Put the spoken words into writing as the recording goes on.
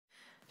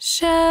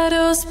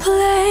Shadows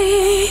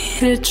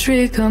played a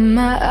trick on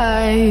my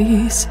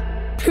eyes.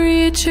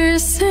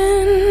 Preachers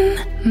in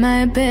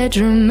my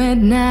bedroom at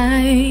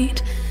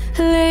night.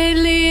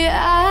 Lately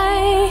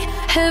I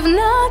have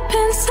not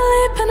been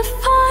sleeping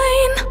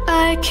fine.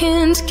 I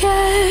can't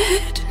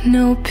get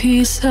no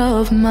peace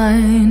of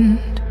mind.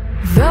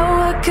 Though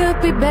I could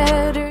be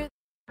better.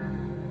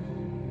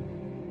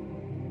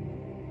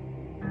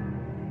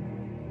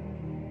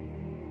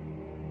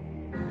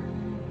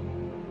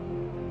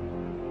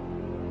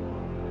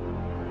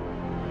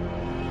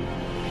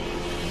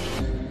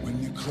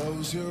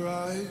 Close your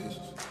eyes,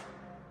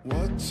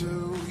 what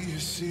do you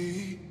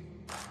see?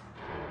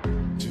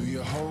 Do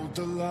you hold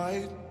the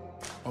light,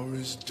 or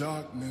is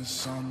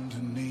darkness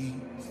underneath?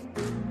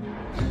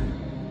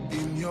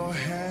 In your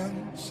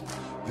hands,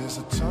 there's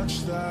a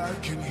touch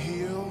that can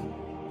heal,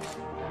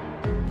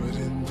 but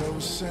in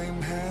those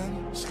same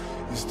hands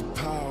is the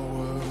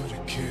power to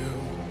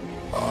kill.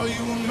 Are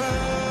you a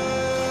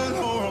man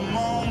or a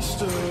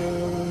monster?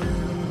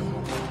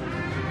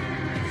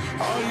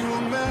 Are you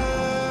a man?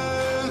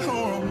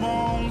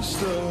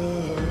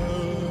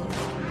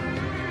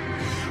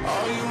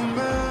 Are you a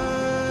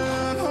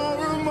man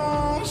or a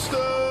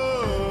monster?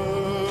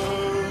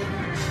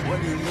 When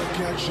you look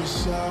at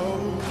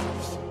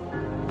yourself,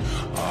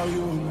 are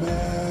you a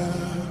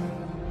man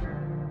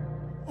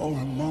or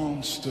a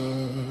monster?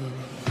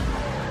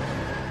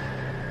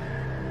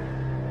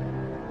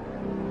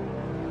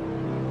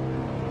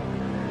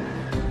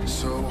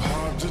 So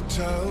hard to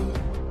tell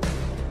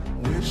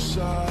which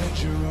side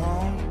you're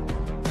on.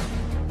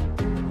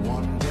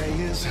 One day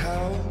is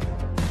hell,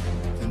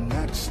 the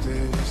next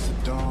is the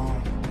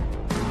dawn.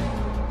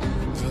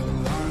 The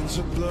lines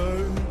are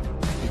blurred,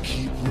 you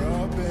keep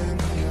rubbing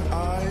your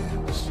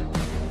eyes.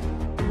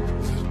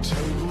 The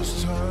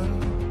tables turn,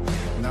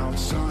 now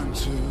it's time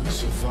to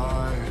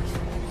survive.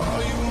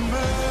 Are you a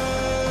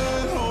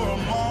man or a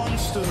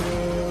monster?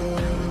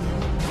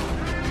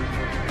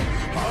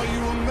 Are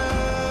you a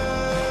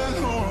man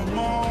or a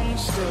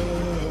monster?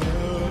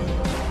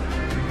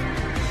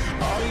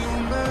 Are you a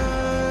man?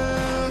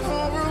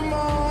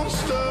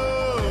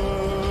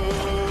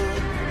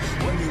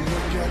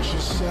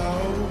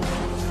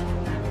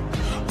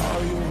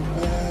 Are you a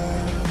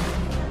man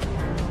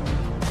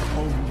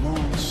or a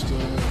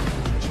monster?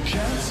 You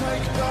can't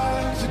take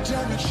back the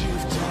damage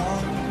you've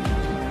done.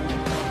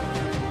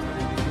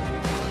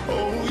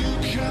 Oh, you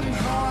can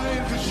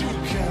hide, but you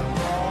can't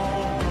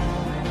run.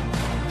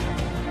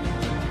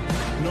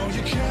 No,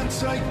 you can't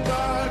take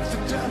back the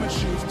damage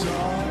you've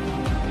done.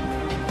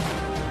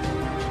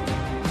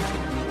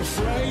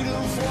 Afraid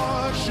of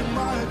what you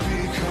might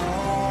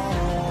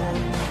become.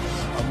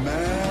 A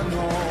man or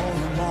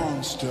a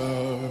monster.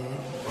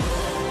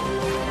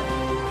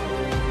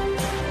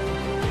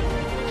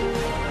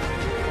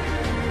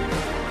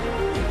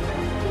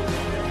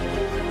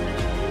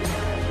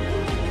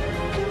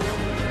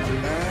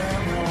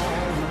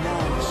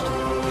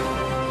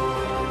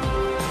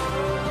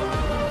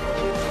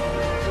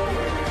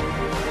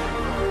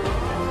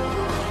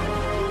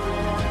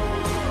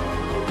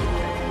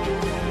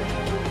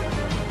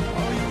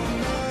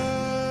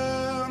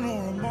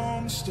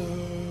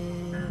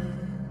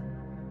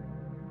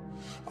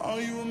 Are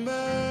you a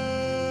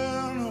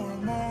man or a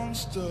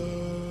monster?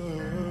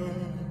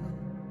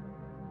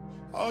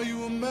 Are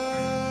you a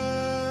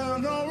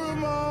man or a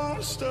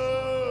monster?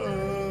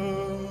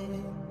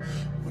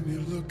 When you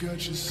look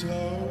at yourself,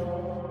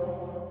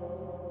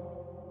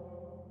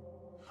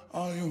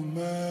 are you a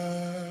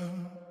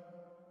man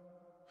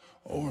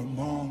or a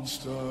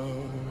monster?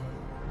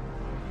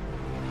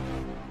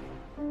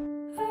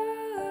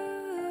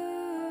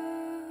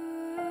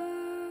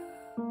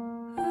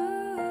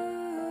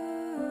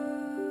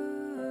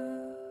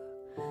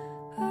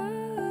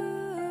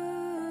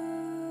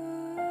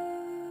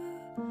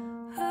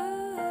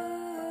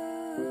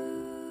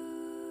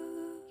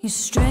 You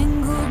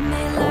strangled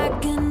me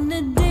like an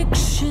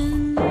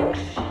addiction.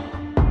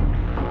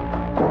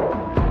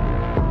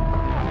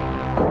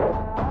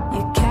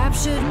 You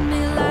captured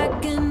me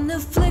like an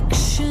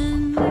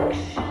affliction.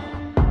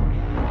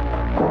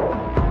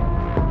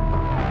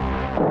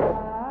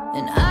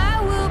 And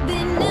I will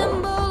be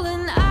nimble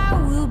and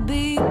I will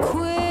be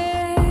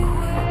quick.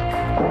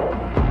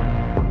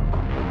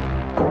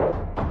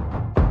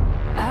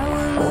 I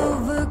will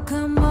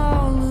overcome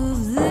all of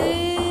this.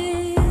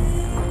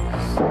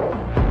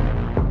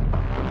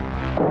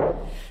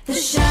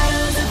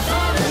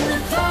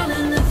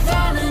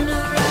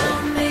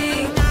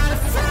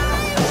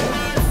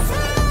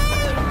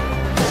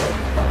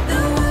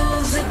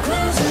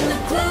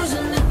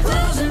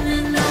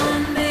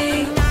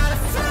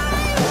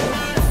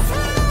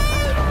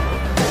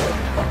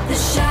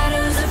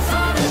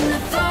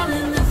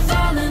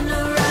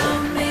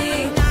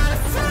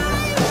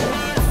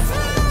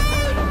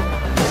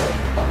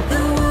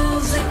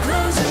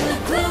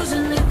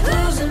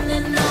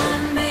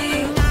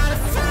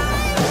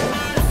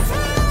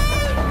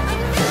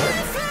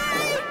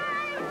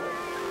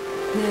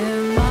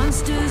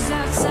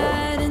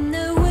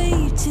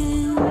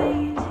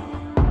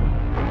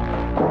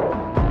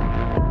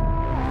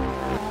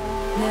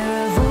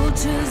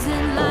 filters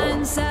in